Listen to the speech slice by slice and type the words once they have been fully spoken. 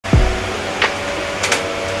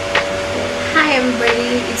Hi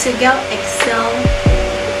everybody, it's your girl Excel.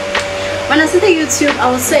 When I started YouTube, I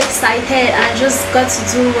was so excited and I just got to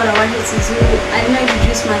do what I wanted to do. I did not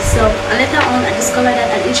introduce myself, and later on I discovered that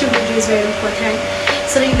an intro video is very important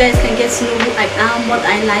so that you guys can get to know who I am, what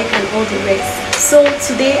I like, and all the rest. So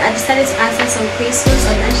today I decided to answer some questions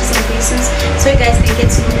so you guys can get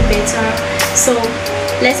to know me better. So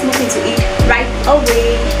let's move into it right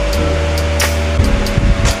away.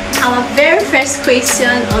 Our very first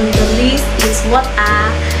question on the list is, what are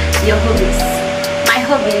your hobbies? My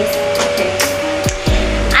hobbies, okay.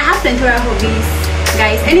 I have plenty of hobbies,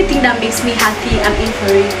 guys. Anything that makes me happy, I'm in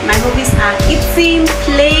for it. My hobbies are eating,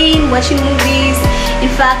 playing, watching movies,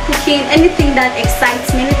 in fact cooking. Anything that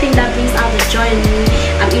excites me, anything that brings out the joy in me,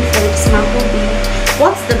 I'm in for it. It's my hobby.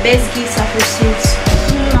 What's the best gifts I've received?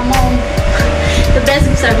 My mom. The best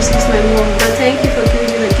gifts I've received is my mom. But thank you for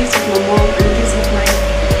giving me the gifts of my mom and the gifts of mine.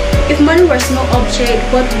 If money was no object,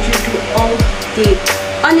 what would you do all day?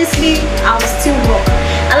 Honestly, I would still work.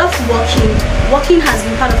 I love working. Working has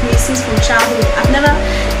been part of me since from childhood. I've never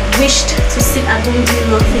wished to sit at home doing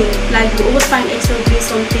nothing. Like, you always find yourself doing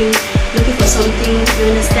something, looking for something, you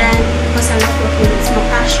understand? Because I love working. It's my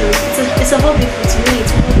passion. It's a hobby to me.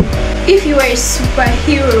 It's a hobby. If you were a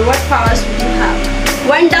superhero, what powers would you have?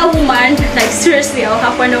 Wonder Woman. Like, seriously, I'll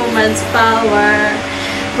have Wonder Woman's power.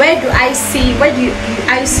 Where do I see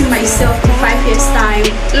myself in 5 years time?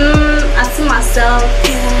 I see myself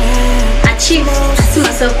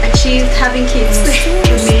achieved having kids.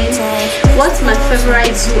 What's my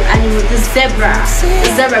favorite zoo animal? The zebra,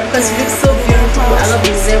 because it looks so beautiful. I love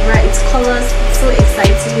the zebra. Its colors, it's so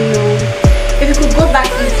exciting, you know. If you could go back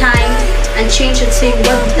in time and change a thing,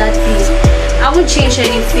 what would that be? I won't change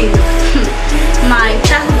anything. My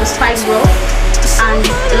childhood was quite rough and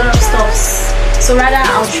a lot of stuff. So rather,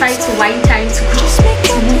 I'll try to wind time to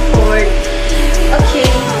move forward. Okay,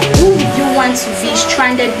 who would you want to be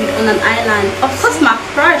stranded with on an island? Of course, my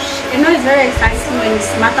crush. You know, it's very exciting when it's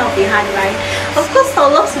a matter of a heart, right? Of course, I'd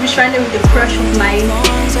love to be stranded with a crush of mine.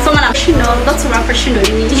 Someone I'm pushing on, not someone pushing on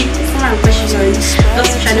me. Someone I'm pushing on, love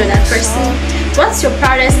to strand with that person. What's your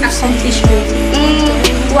proudest accomplishment?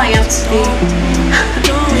 Who I am today.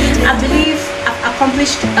 I believe I've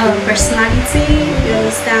accomplished personality. You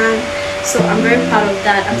understand? So I'm very proud of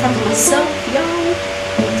that. I'm proud of myself, yo.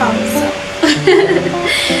 I'm proud of myself.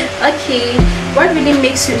 Okay, what really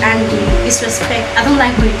makes you angry? Disrespect. I don't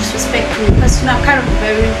like when you disrespect me because, you know, I'm kind of a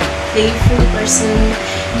very playful person.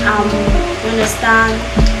 You understand?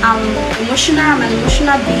 I'm emotional. I'm an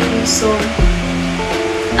emotional being, so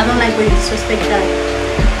I don't like when you disrespect that.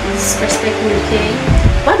 Disrespect me, okay?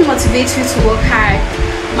 What motivates you to work hard?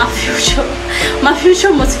 My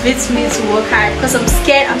future motivates me to work hard because I'm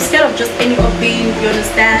scared of just any obeying, you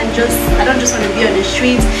understand? I don't just want to be on the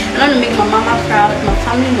streets. I want to make my mama proud. My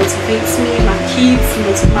family motivates me, my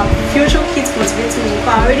future kids motivate me.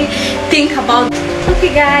 I already think about.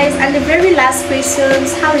 Okay guys, and the very last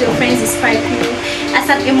questions, how your friends describe you? As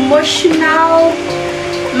an emotional,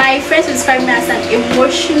 my friends describe me as an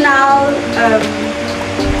emotional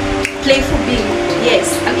playful being.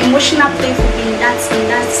 Yes, an emotional playful being. That's me.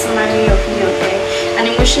 That's the summary of me, okay? An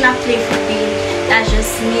emotional playful being. That's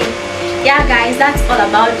just me. Yeah guys, that's all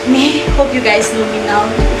about me. Hope you guys know me now,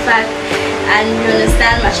 in fact. And you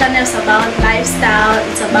understand, my channel is about lifestyle,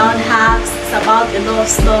 it's about hacks, it's about a lot of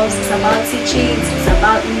stuff, it's about teachings, it's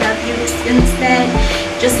about interviews, instead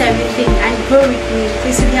just everything. And grow with me.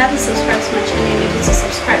 Please, if you haven't subscribed to my channel, you're able to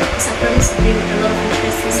subscribe because I promise to bring a lot of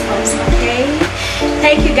interesting stuff, okay?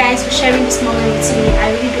 Thank you guys for sharing this moment with me.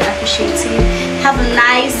 I really do appreciate it. Have a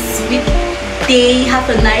nice day, have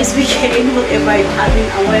a nice weekend, whatever you're having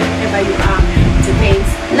and wherever you are. It depends.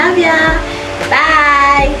 Love ya.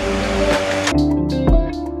 Bye.